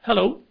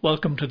Hello,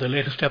 welcome to the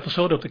latest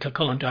episode of the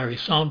Kilcullen Diary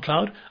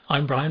SoundCloud.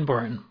 I'm Brian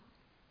Byrne.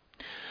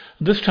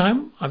 This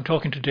time I'm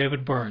talking to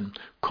David Byrne,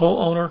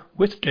 co-owner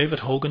with David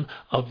Hogan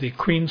of the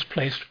Queen's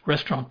Place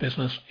restaurant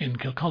business in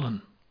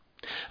Kilcullen.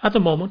 At the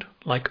moment,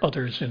 like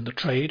others in the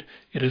trade,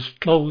 it is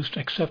closed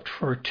except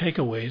for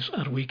takeaways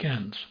at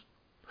weekends.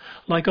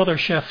 Like other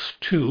chefs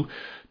too,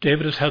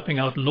 David is helping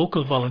out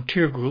local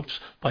volunteer groups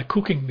by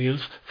cooking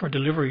meals for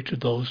delivery to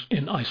those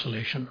in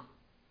isolation.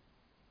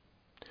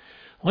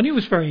 When he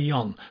was very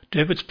young,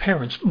 David's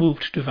parents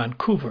moved to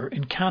Vancouver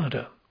in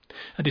Canada,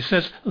 and he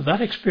says that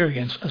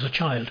experience as a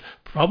child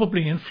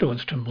probably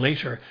influenced him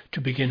later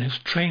to begin his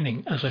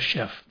training as a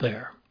chef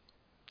there.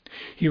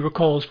 He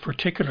recalls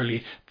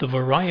particularly the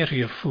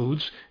variety of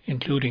foods,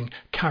 including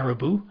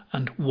caribou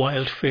and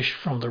wild fish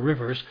from the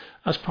rivers,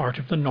 as part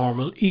of the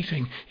normal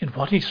eating in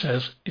what he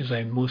says is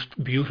a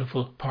most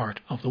beautiful part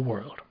of the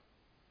world.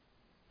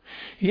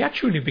 He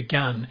actually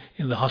began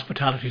in the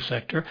hospitality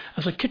sector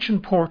as a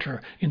kitchen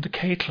porter in the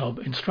K Club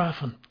in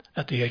Straffan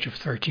at the age of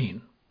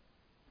 13.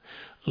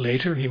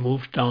 Later he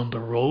moved down the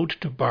road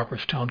to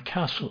Barbarastown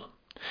Castle,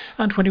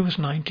 and when he was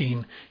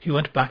 19 he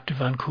went back to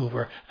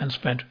Vancouver and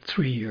spent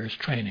 3 years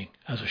training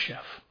as a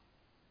chef.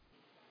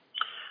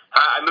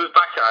 I moved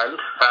back to Ireland,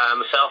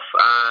 myself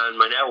and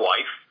my now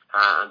wife,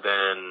 and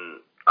then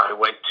I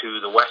went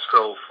to the West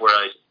Grove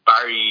where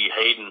Barry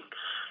Hayden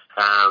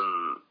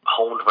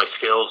honed my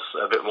skills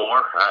a bit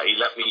more. He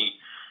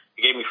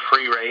gave me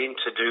free rein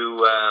to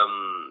do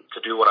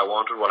what I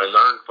wanted, what I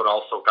learned, but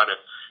also kind of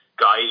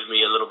guided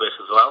me a little bit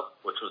as well,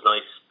 which was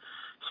nice.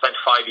 Spent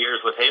 5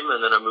 years with him,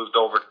 and then I moved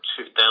over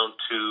down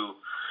to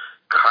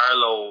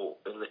Carlow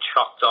in the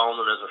Chalk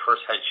Dolman as a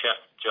first head chef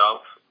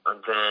job,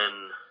 and then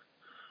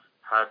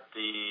had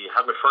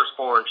my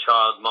firstborn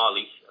child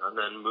Molly, and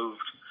then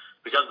moved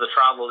because of the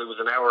travel. It was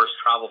an hour's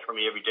travel for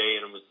me every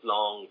day, and it was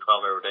long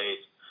 12-hour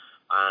days.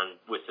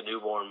 And with the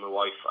newborn, my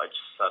wife, I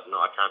just said,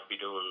 no, I can't be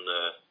doing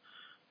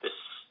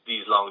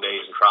these long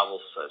days and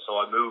travels.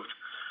 So I moved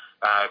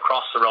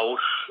across the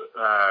road,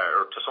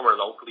 or to somewhere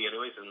locally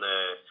anyways, in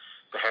the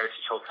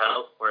Heritage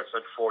Hotel, where I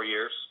spent 4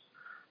 years.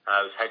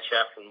 I was head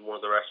chef in one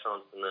of the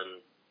restaurants and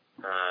then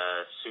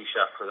sous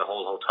chef for the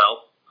whole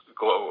hotel.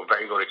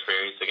 Very good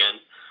experience again.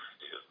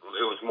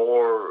 It was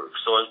more,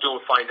 so I was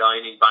doing fine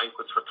dining,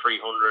 banquets for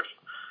 300.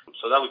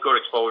 So that was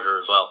good exposure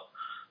as well.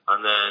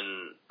 And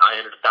then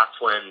that's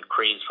when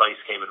Queen's Place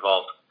came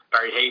involved.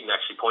 Barry Hayden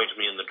actually pointed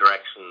me in the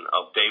direction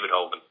of David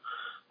Hogan,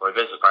 my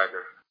business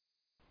partner.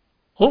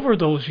 Over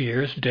those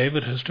years,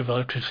 David has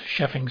developed his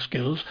chefing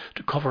skills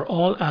to cover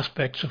all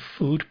aspects of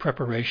food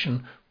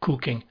preparation,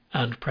 cooking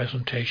and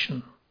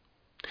presentation.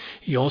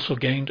 He also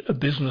gained a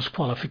business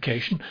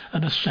qualification,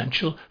 an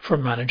essential for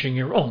managing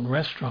your own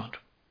restaurant.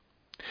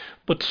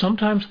 But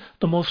sometimes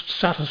the most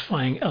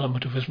satisfying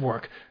element of his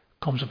work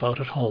comes about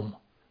at home,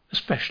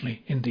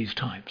 especially in these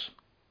times.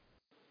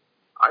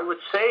 I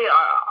would say,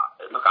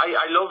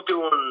 I love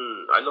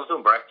doing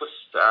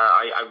breakfast.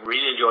 I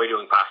really enjoy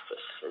doing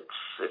pastas.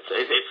 It's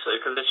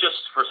because it's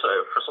just for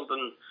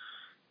something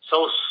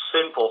so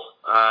simple.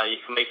 You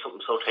can make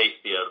something so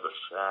tasty out of it,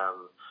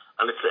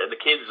 and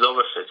the kids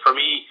love it. It's for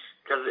me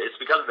because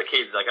of the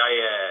kids. Like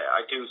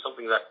I do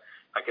something that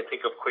I can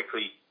think of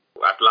quickly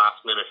at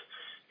last minute.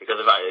 Because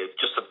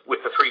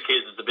with the 3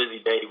 kids, it's a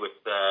busy day with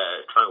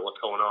trying what's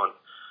going on.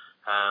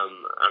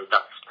 And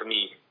that's, to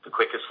me, the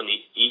quickest and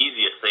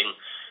easiest thing,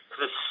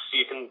 because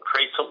you can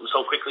create something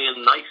so quickly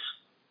and nice.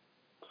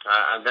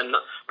 And then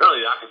not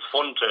only that, it's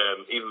fun to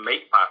even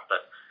make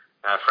pasta,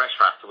 fresh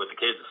pasta with the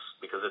kids,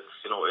 because it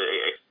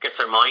gets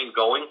their mind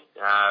going,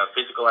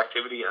 physical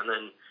activity, and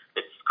then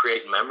it's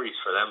creating memories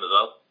for them as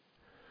well.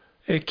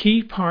 A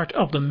key part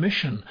of the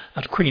mission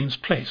at Queen's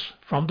Place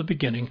from the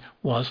beginning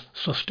was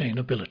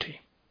sustainability.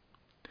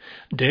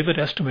 David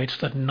estimates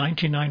that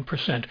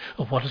 99%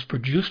 of what is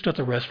produced at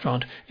the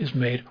restaurant is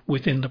made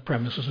within the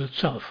premises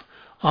itself,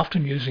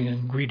 often using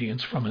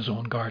ingredients from his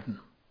own garden.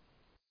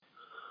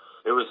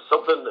 It was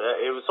something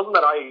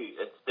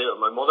that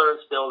my mother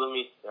instilled in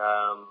me,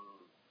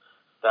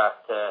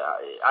 that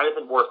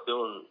anything worth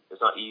doing is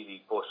not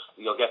easy, but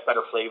you'll get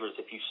better flavors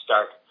if you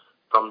start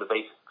from the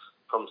basics,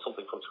 from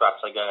something from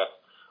scratch, like a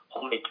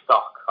homemade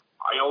stock.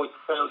 I always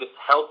found it's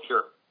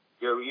healthier.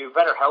 You have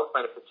better health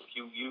benefits if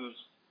you use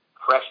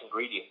fresh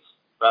ingredients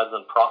rather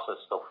than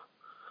processed stuff.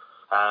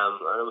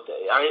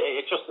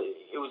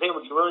 You were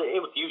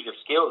able to use your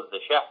skills as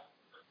a chef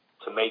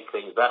to make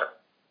things better.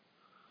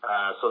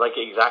 So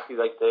exactly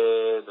like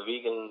the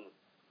vegan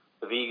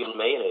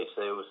mayonnaise,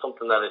 it was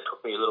something that it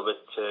took me a little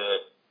bit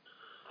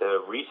to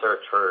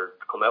research or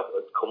come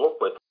up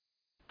with.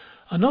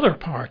 Another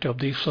part of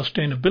the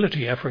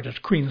sustainability effort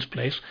at Queen's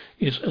Place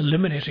is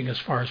eliminating as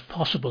far as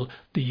possible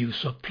the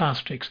use of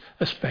plastics,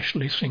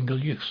 especially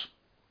single-use.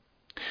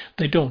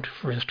 They don't,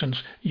 for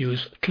instance,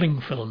 use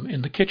cling film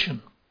in the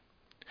kitchen.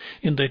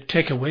 In the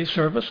takeaway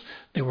service,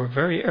 they were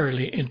very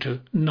early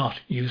into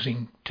not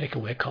using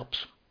takeaway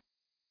cups.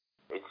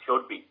 It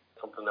should be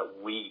something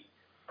that we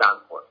stand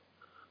for.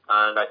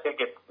 And I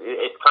think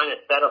it's kind of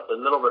set us a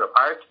little bit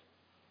apart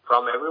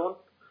from everyone.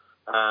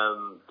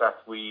 that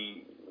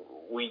we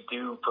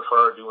do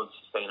prefer doing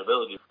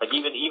sustainability. Like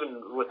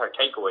even with our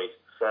takeaways,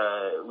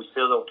 we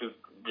still don't do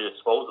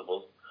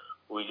disposables.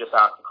 We just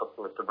ask the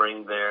customers to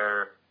bring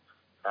their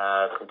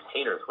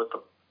containers with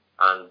them,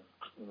 and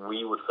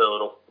we would fill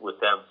it up with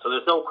them. So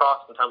there's no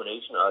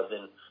cross-contamination, as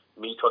in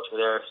me touching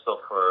their stuff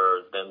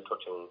or them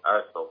touching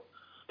our stuff.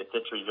 It's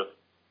literally just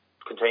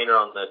container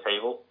on the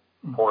table,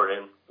 pour it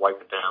in,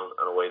 wipe it down,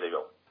 and away they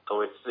go. So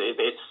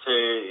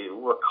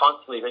we're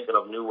constantly thinking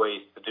of new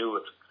ways to do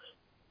it.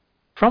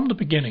 From the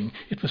beginning,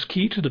 it was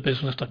key to the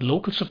business that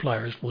local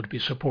suppliers would be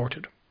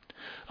supported.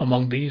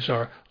 Among these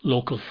are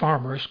local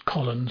farmers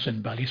Cullens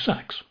in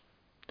Ballysacks.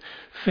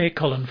 Faye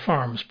Cullen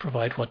Farms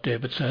provide what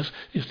David says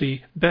is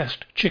the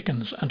best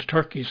chickens and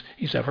turkeys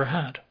he's ever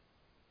had.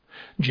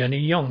 Jenny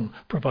Young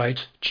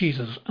provides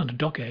cheeses and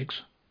duck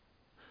eggs.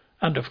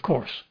 And of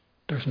course,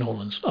 there's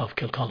Nolan's of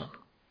Kilcullen.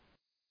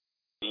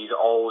 He's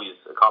always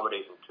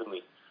accommodating to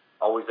me.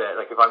 Always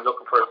like if I'm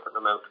looking for a certain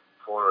amount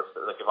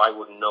like if I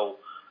wouldn't know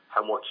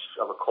how much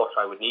of a cut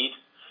I would need,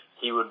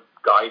 he would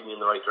guide me in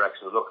the right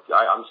direction. Look,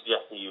 I'm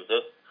suggesting you use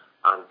this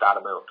and that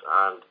amount.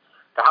 And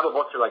to have a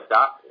butcher like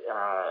that,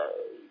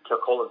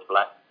 Kilcullen's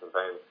blessed and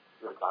very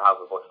to have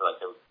a butcher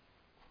like him.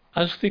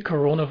 As the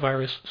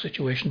coronavirus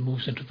situation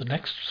moves into the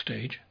next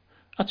stage,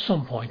 at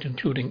some point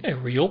including a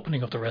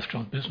reopening of the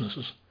restaurant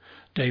businesses,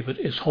 David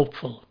is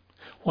hopeful,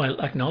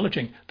 while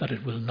acknowledging that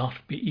it will not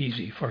be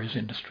easy for his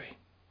industry.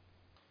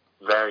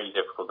 Very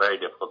difficult, very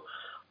difficult.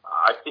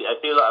 I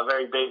feel a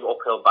very big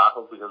uphill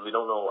battle because we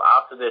don't know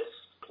after this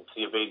can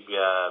see a big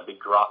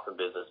drop in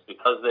business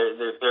because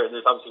there's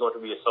obviously going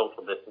to be a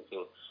social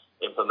distancing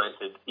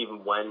implemented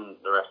even when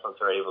the restaurants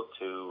are able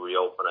to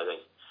reopen, I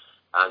think.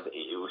 And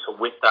so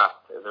with that,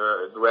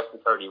 the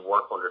restaurants already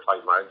work under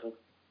tight margins,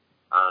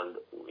 and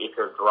if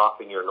you're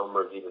dropping your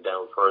numbers even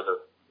down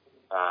further,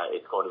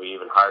 it's going to be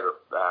even harder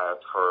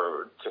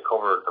to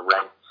cover the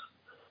rents,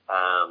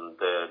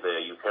 the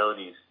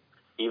utilities,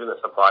 even the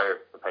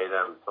suppliers to pay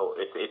them. So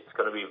it's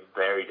going to be a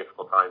very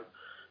difficult time.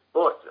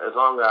 But as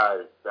long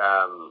as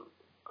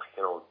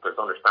there's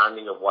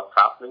understanding of what's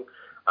happening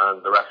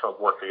and the restaurants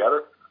work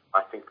together,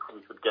 I think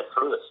we could get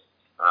through this.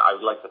 I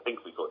would like to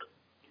think we could.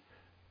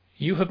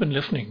 You have been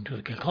listening to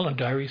the Kilcullen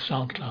Diary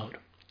SoundCloud.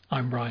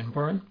 I'm Brian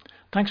Byrne.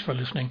 Thanks for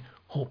listening.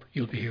 Hope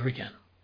you'll be here again.